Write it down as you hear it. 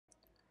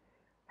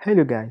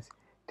Hello guys,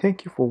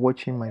 thank you for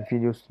watching my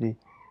videos today.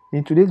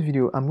 In today's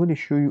video, I'm going to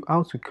show you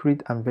how to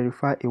create and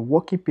verify a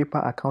working paper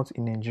account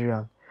in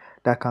Nigeria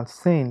that can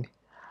send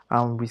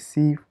and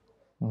receive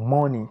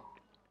money.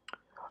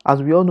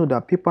 As we all know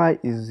that paper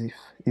is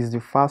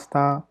the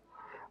fastest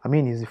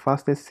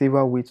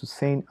saver way to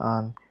send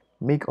and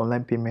make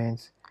online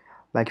payments.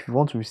 Like if you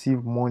want to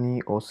receive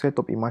money or set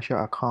up a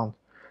martial account.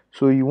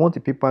 So you want a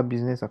paper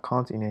business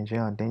account in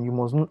Nigeria, then you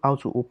must know how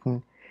to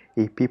open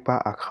a paper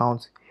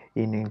account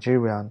in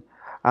Nigeria.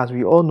 As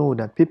we all know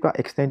that paper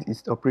extended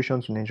its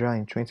operation to Nigeria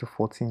in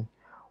 2014,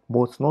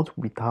 but not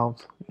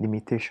without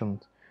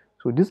limitations.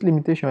 So this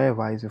limitation,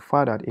 however, is the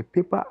fact that a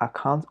paper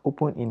account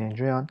opened in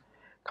Nigeria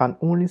can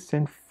only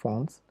send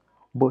funds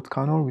but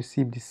cannot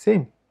receive the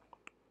same.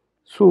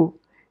 So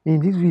in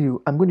this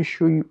video, I'm going to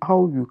show you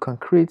how you can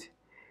create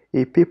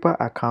a paper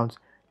account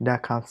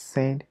that can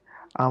send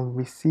and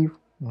receive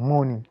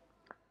money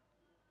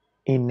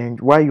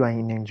while you are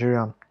in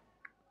Nigeria.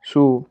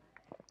 So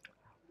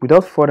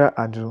without further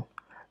ado,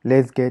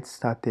 let's get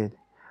started.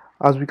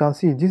 As we can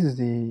see, this is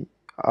the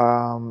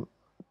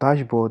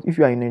dashboard. If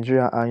you are in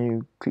Nigeria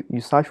and you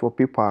search for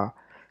paper,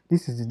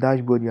 this is the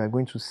dashboard you are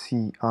going to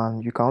see,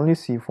 and you can only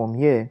see from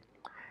here.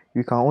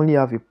 You can only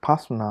have a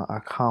personal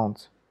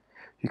account.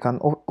 You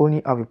can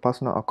only have a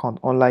personal account,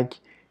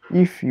 unlike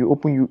if you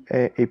open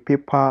a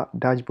paper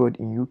dashboard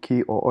in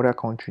UK or other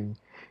country.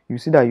 You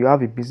see that you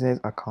have a business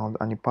account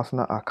and a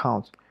personal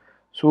account.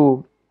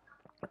 So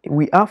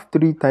we have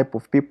three types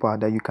of paper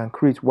that you can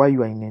create while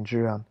you are in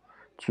Nigeria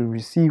to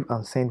receive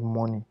and send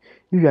money.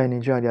 If you are in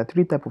Nigeria, there are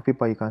three types of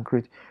paper you can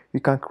create.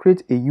 You can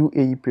create a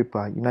UAE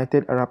paper,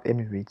 United Arab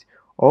Emirates,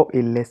 or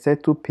a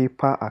Lesotho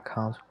paper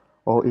account,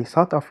 or a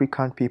South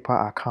African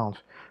paper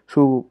account.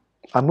 So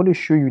I'm going to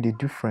show you the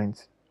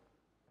difference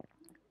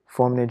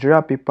from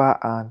Nigeria paper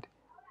and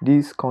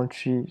these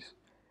countries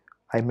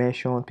I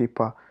mentioned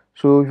paper.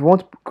 So if you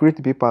want to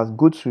create papers,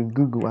 go to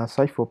Google and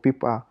search for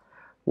paper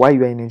while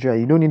you are in Nigeria.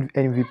 You don't need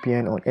any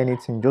VPN or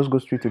anything. Just go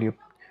straight to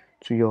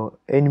your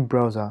any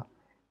browser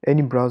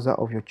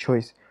of your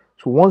choice.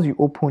 So once you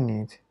open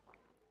it,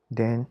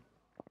 then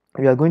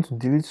we are going to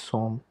delete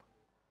some,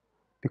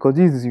 because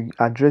this is the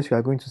address you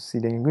are going to see.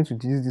 Then you're going to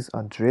delete this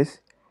address.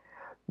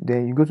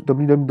 Then you go to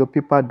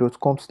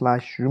www.paper.com/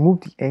 remove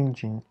the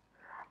engine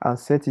and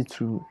set it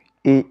to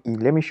AE.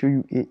 Let me show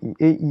you AE.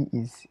 AE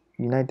is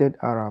United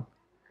Arab.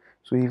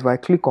 So if I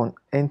click on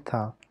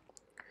enter,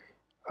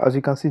 as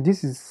you can see,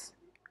 this is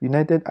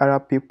United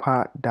Arab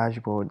paper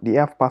dashboard. They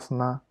have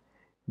personal,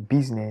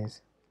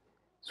 business.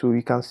 So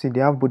you can see they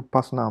have both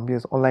personal and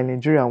business, unlike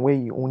Nigeria where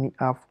you only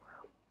have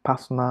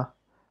personal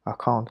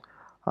account.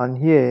 And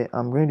here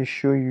I'm going to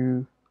show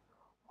you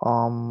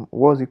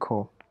what's it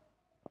called,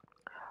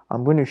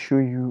 I'm going to show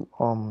you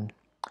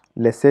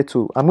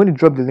Lesotho. I'm going to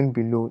drop the link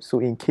below, so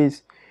in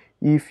case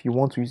if you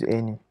want to use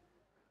any.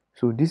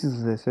 So this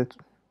is Lesotho.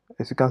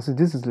 As you can see,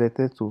 this is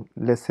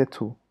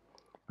Lesotho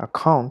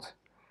account.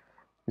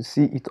 You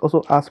see it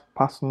also has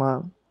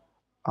personal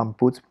and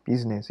both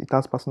business. It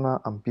has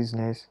personal and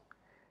business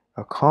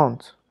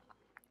account.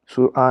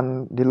 So,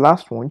 and the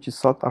last one, which is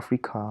South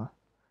Africa,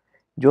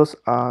 just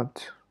add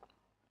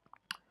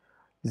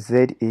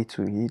ZA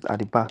to it at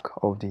the back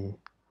of the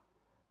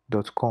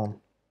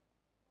 .com.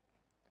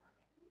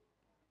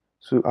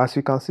 So as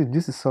you can see,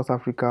 this is South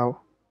Africa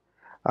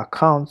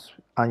account,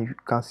 and you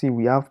can see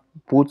we have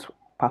both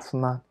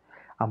personal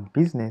and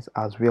business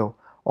as well,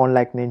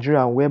 unlike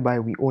Nigeria whereby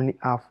we only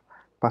have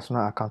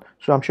personal account.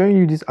 So I'm showing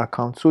you this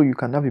account so you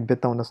can have a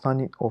better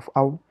understanding of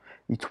how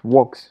it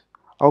works,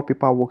 how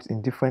paper works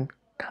in different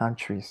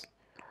countries.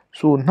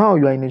 So now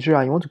you are in Nigeria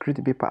and you want to create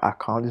a paper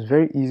account. It's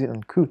very easy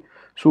and cool.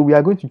 So we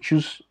are going to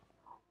choose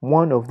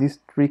one of these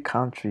three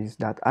countries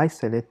that I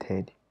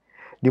selected.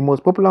 The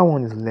most popular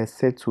one is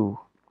Lesotho.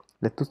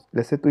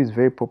 Lesotho is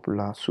very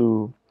popular,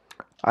 so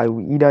I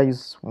will either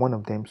use one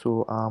of them.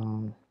 So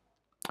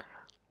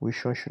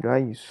which one should I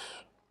use?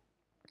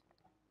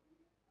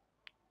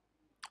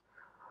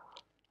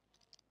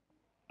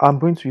 I'm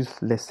going to use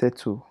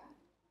Lesotho.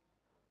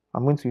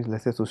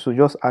 So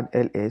just add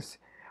LS.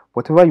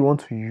 Whatever you want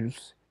to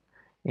use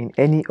in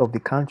any of the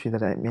countries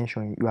that I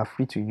mentioned, you are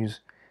free to use.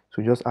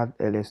 So just add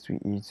LS to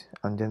it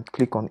and then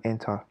click on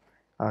enter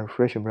and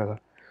refresh your browser.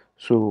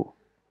 So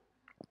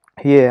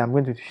here I'm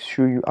going to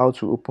show you how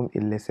to open a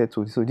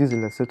Lesotho. So this is a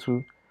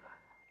Lesotho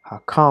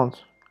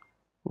account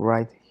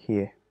right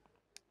here.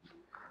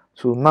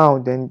 So now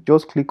then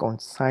just click on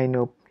sign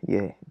up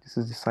here. This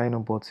is the sign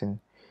up button.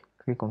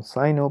 Click on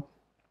sign up.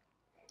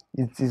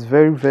 It is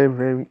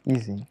very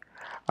easy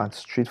and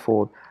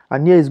straightforward.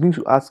 And here it's going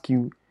to ask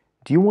you,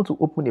 do you want to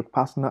open a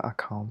personal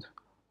account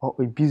or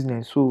a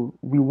business? So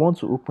we want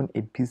to open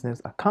a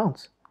business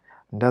account,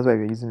 and that's why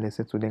we're using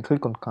Lesotho. So then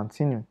click on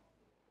continue.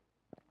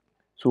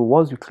 So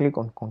once you click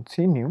on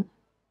continue,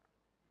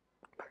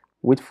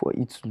 wait for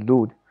it to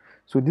load.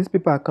 So this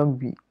paper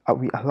account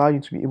will allow you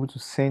to be able to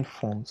send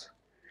funds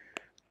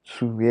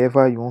to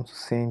wherever you want to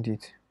send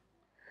it.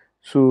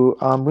 So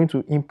I'm going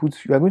to input,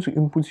 you are going to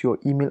input your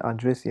email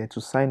address here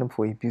to sign up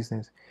for a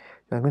business.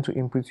 you're going to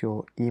input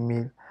your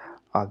email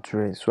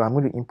address. So I'm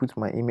going to input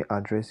my email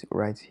address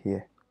right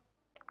here.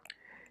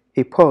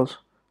 A pause.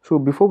 So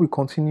before we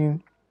continue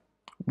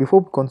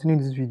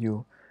this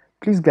video,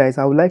 please guys,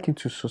 I would like you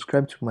to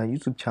subscribe to my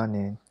YouTube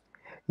channel,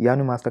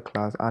 Iyanu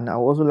Masterclass, and I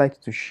would also like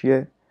you to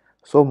share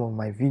some of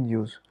my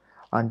videos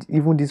and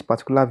even this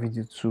particular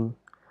video to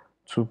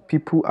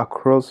people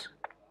across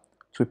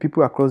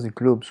the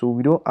globe, so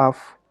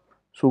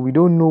we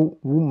don't know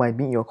who might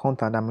be in your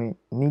contact that may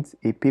need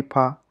a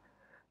paper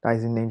that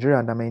is in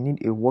Nigeria, that may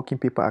need a working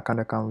paper account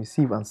that can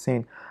receive and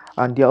send.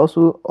 And there are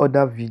also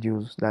other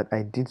videos that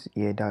I did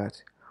here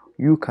that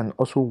you can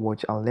also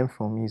watch and learn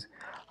from it.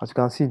 As you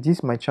can see,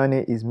 this my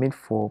channel is made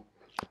for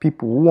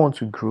people who want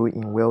to grow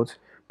in wealth,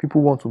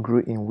 people who want to grow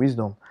in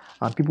wisdom,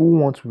 and people who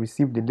want to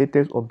receive the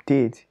latest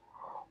update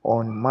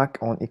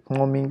on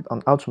economic,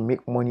 on how to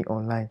make money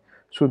online.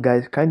 So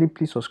guys, kindly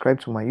please subscribe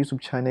to my YouTube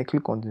channel.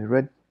 Click on the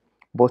red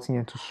button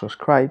here to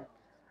subscribe,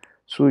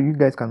 so you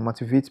guys can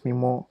motivate me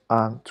more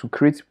and to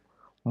create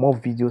more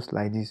videos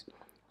like this.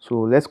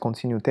 So let's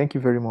continue. Thank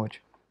you very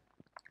much.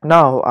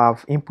 Now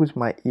I've input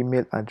my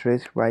email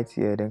address right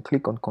here, then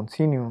click on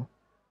continue.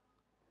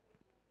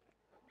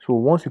 So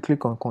once you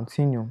click on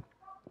continue,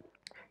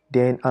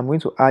 then I'm going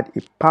to add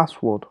a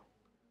password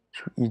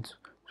to it.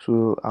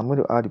 So I'm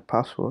going to add a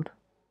password.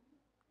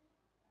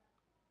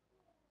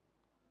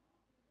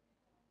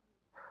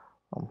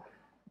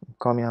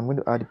 um, I'm going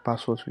to add a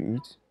password to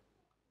it.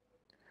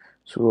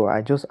 So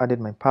I just added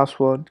my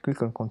password.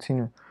 Click on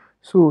continue.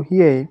 So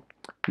here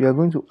you are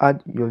going to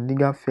add your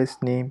legal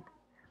first name,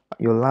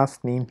 your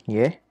last name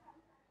here,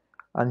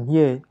 and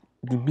here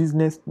the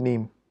business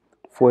name.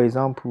 For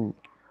example,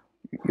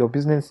 your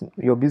business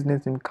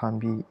name can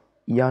be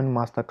Iyanu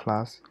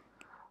Masterclass,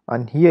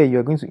 and here you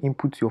are going to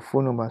input your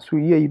phone number. So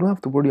here you don't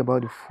have to worry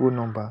about the phone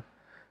number.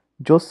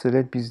 Just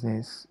select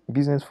business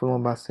phone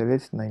number,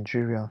 select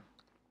Nigeria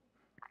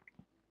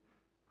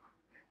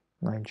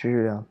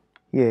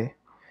here,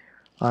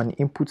 and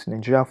input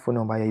Nigeria phone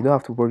number here. You don't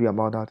have to worry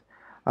about that.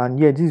 And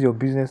here, this is your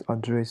business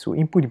address, so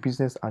input the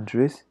business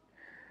address.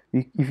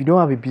 If you don't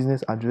have a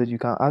business address, you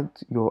can add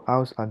your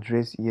house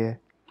address here,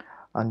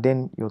 and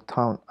then your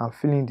town, and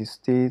fill in the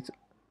state.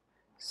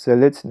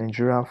 Select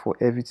Nigeria for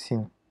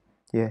everything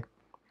here,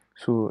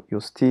 so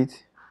your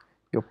state,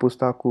 your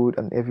postal code,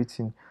 and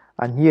everything.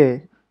 And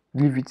here,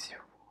 leave it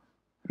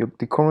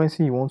the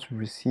currency you want to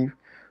receive,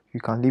 you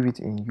can leave it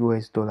in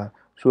US dollar.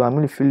 So I'm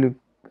going to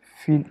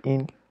fill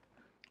in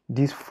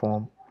this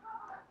form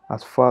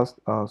as fast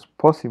as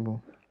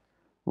possible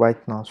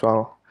right now. So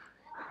I'll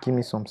give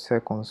me some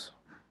seconds.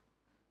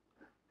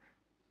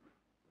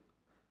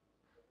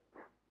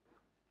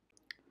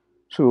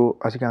 So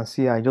as you can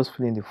see, I just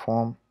fill in the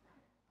form.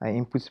 I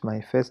input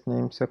my first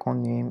name,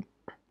 second name,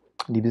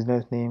 the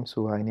business name,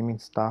 so I name it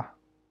Star,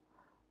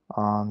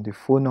 and the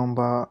phone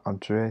number,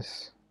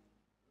 address,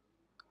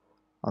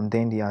 and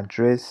then the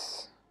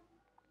address.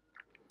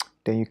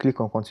 Then you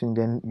click on continue.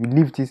 Then you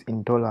leave this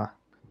in dollar.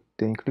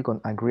 Then you click on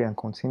agree and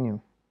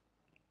continue.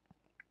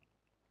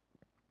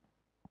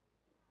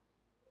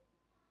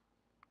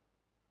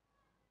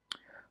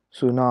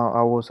 So now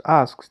I was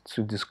asked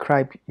to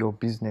describe your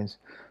business.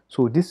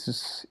 So this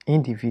is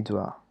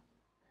individual.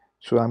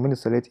 So I'm going to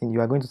select you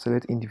are going to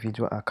select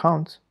individual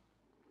account.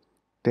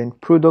 Then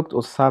product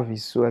or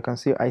service. So I can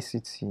say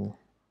ICT.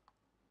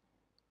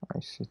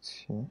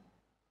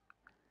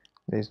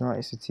 There's no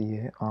ICT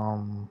here.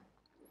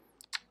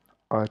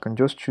 Or I can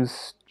just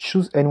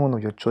choose any one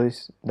of your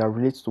choice that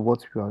relates to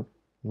what you are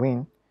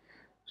doing.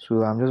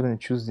 So I'm just going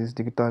to choose this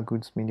digital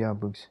goods media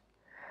books.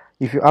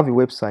 If you have a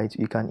website,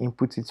 you can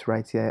input it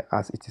right here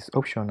as it is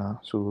optional.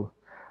 So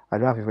I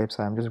don't have a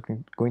website. I'm just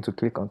going to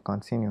click on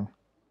continue.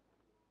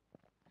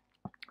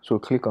 So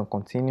click on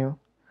continue,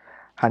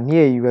 and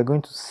here you are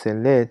going to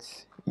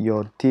select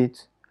your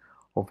date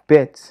of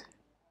birth.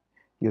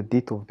 You're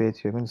going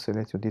to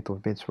select your date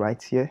of birth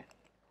right here.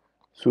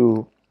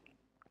 So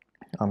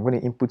I'm going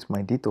to input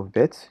my date of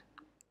birth.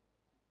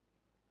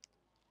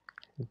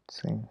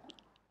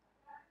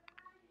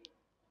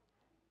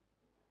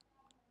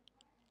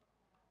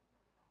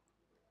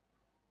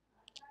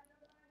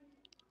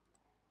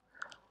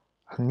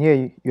 And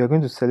here you are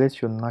going to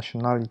select your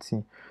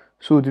nationality.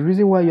 So the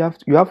reason why you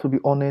have to be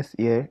honest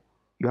here,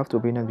 you have to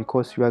be honest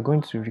because you are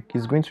going to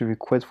it's going to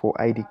request for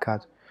ID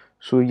card.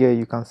 So here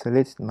you can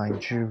select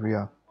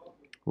Nigeria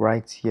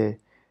right here,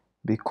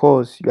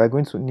 because you are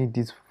going to need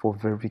this for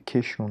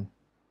verification.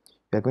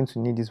 You are going to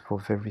need this for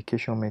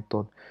verification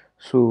method.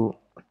 So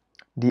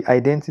the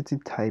identity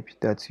type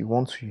that you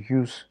want to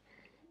use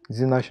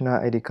is a national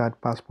ID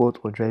card, passport,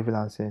 or driving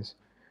license.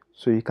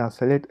 So you can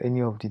select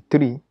any of the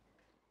three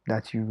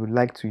that you would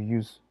like to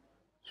use.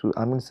 So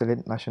I'm going to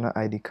select national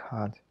ID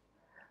card,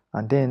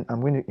 and then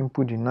I'm going to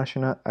input the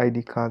national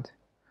ID card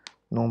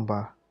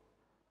number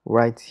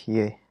right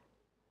here.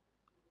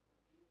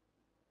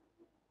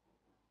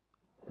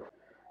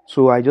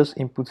 So I just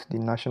input the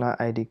national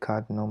ID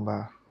card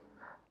number,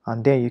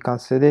 and then you can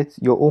select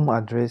your home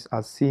address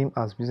as same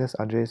as business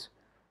address.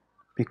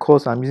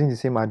 Because I'm using the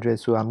same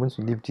address, so I'm going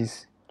to leave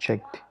this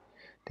checked.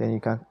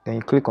 then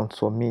you click on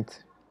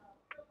submit.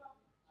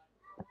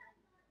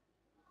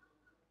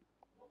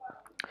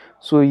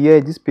 So yeah,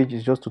 this page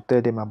is just to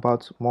tell them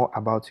about more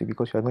about you,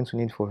 because you are going to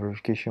need it for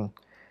verification.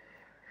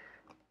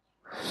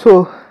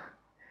 So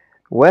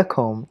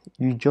welcome,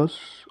 you just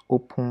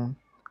open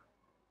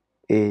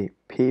a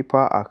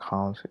paper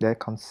account that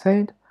can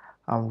send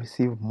and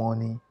receive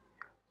money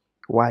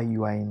while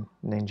you are in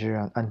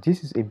Nigeria, and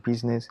this is a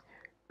business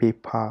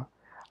paper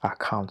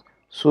account.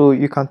 So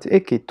you can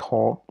take a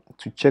tour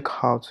to check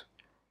out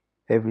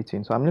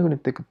everything. So I'm not going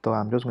to take a tour,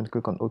 I'm just going to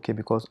click on OK,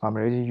 because I'm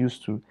already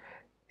used to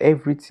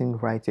everything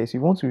right here. So if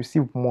you want to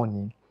receive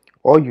money,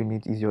 all you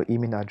need is your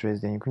email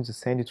address. Then you're going to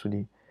send it to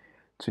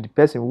the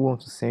person who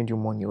wants to send you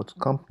money, or to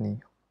company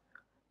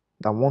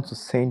that wants to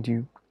send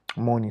you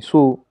money.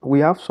 So we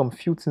have some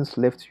few things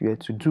left here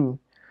to do.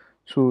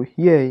 So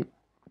here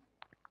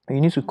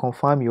you need to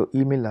confirm your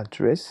email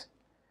address.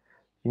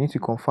 You need to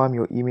confirm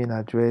your email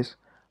address,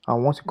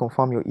 and once you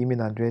confirm your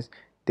email address,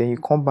 then you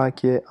come back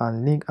here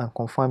and link and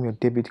confirm your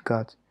debit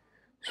card.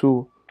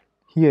 So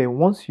here,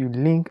 once you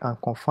link and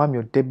confirm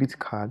your debit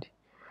card,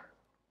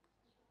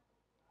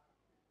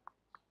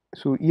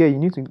 so here you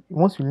need to,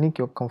 once you link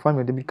your confirm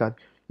your debit card,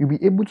 you'll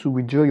be able to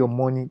withdraw your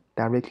money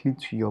directly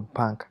to your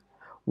bank.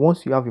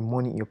 Once you have the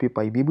money in your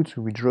paper, you'll be able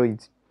to withdraw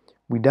it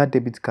with that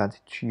debit card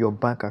to your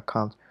bank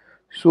account.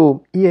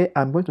 So here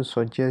I'm going to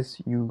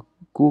suggest you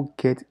go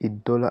get a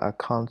dollar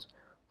account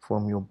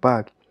from your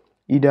bank,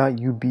 either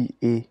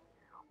UBA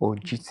or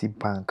GT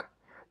Bank.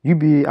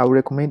 UBA, I would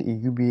recommend a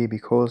UBA,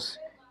 because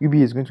UBA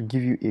is going to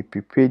give you a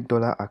prepaid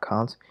dollar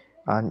account,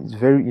 and it's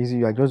very easy.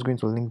 You are just going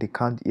to link the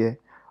card here,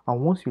 and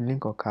once you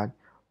link a card,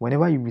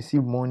 whenever you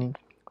receive money,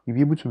 you'll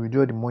be able to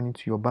withdraw the money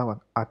to your bank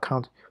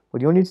account.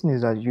 But the only thing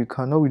is that you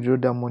cannot withdraw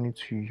that money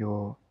to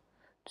your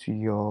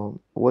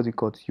what's it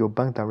called, to your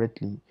bank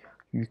directly.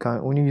 You can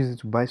only use it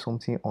to buy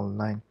something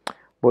online.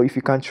 But if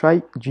you can try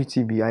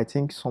GTB, I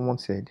think one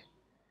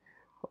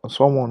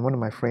of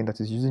my friends that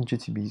is using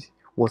GTB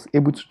was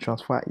able to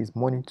transfer his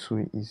money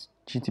to his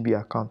GTB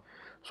account.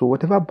 So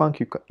whatever bank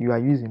you are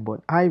using,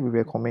 but I will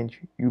recommend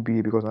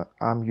UBA, because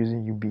I'm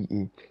using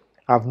UBA.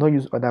 I've not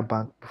used other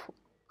bank before.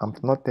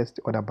 I've not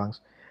tested other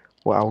banks,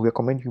 but I will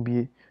recommend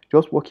UBA.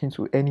 Just walk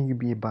into any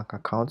UBA bank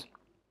account,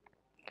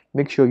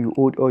 make sure you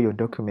hold all your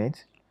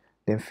documents,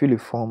 then fill a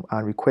form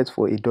and request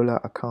for a dollar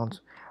account.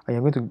 And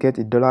you're going to get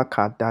a dollar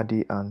card that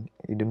day and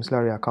a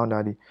domiciliary account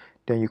that day.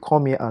 Then you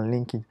come here and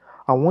link it.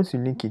 And once you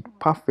link it,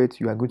 perfect,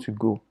 you are good to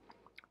go.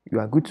 You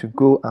are good to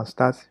go and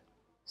start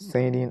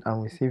sending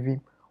and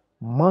receiving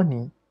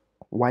money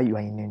while you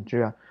are in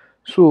Nigeria.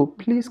 So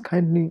please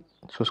kindly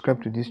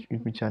subscribe to this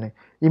YouTube channel.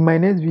 In my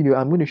next video,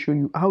 I'm going to show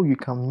you how you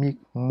can make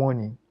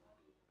money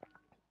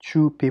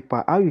through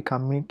paper, how you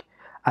can make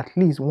at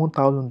least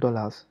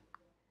 $1,000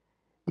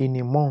 in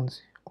a month,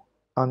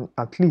 and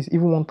at least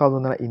even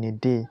 $1,000 in a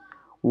day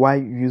while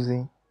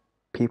using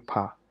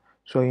paper.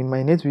 So in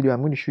my next video, I'm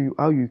going to show you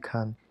how you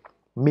can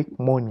make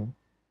money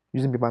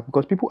using paper,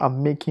 because people are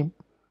making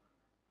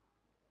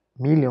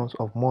millions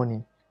of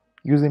money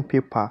using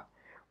paper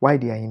while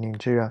they are in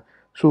Nigeria.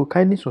 So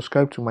kindly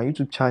subscribe to my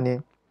YouTube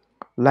channel,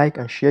 like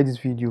and share this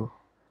video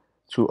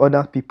to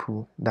other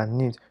people that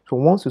need. So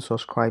once you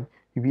subscribe,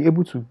 you'll be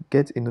able to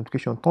get a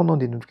notification. Turn on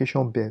the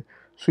notification bell,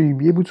 so you'll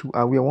be able to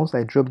aware once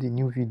I drop the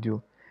new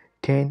video.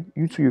 Then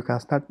you too, you can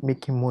start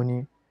making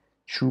money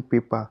through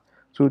paper.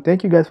 So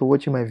thank you guys for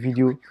watching my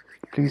video.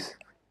 Please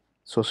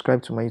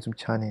subscribe to my YouTube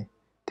channel.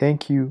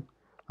 Thank you,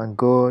 and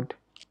God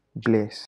bless.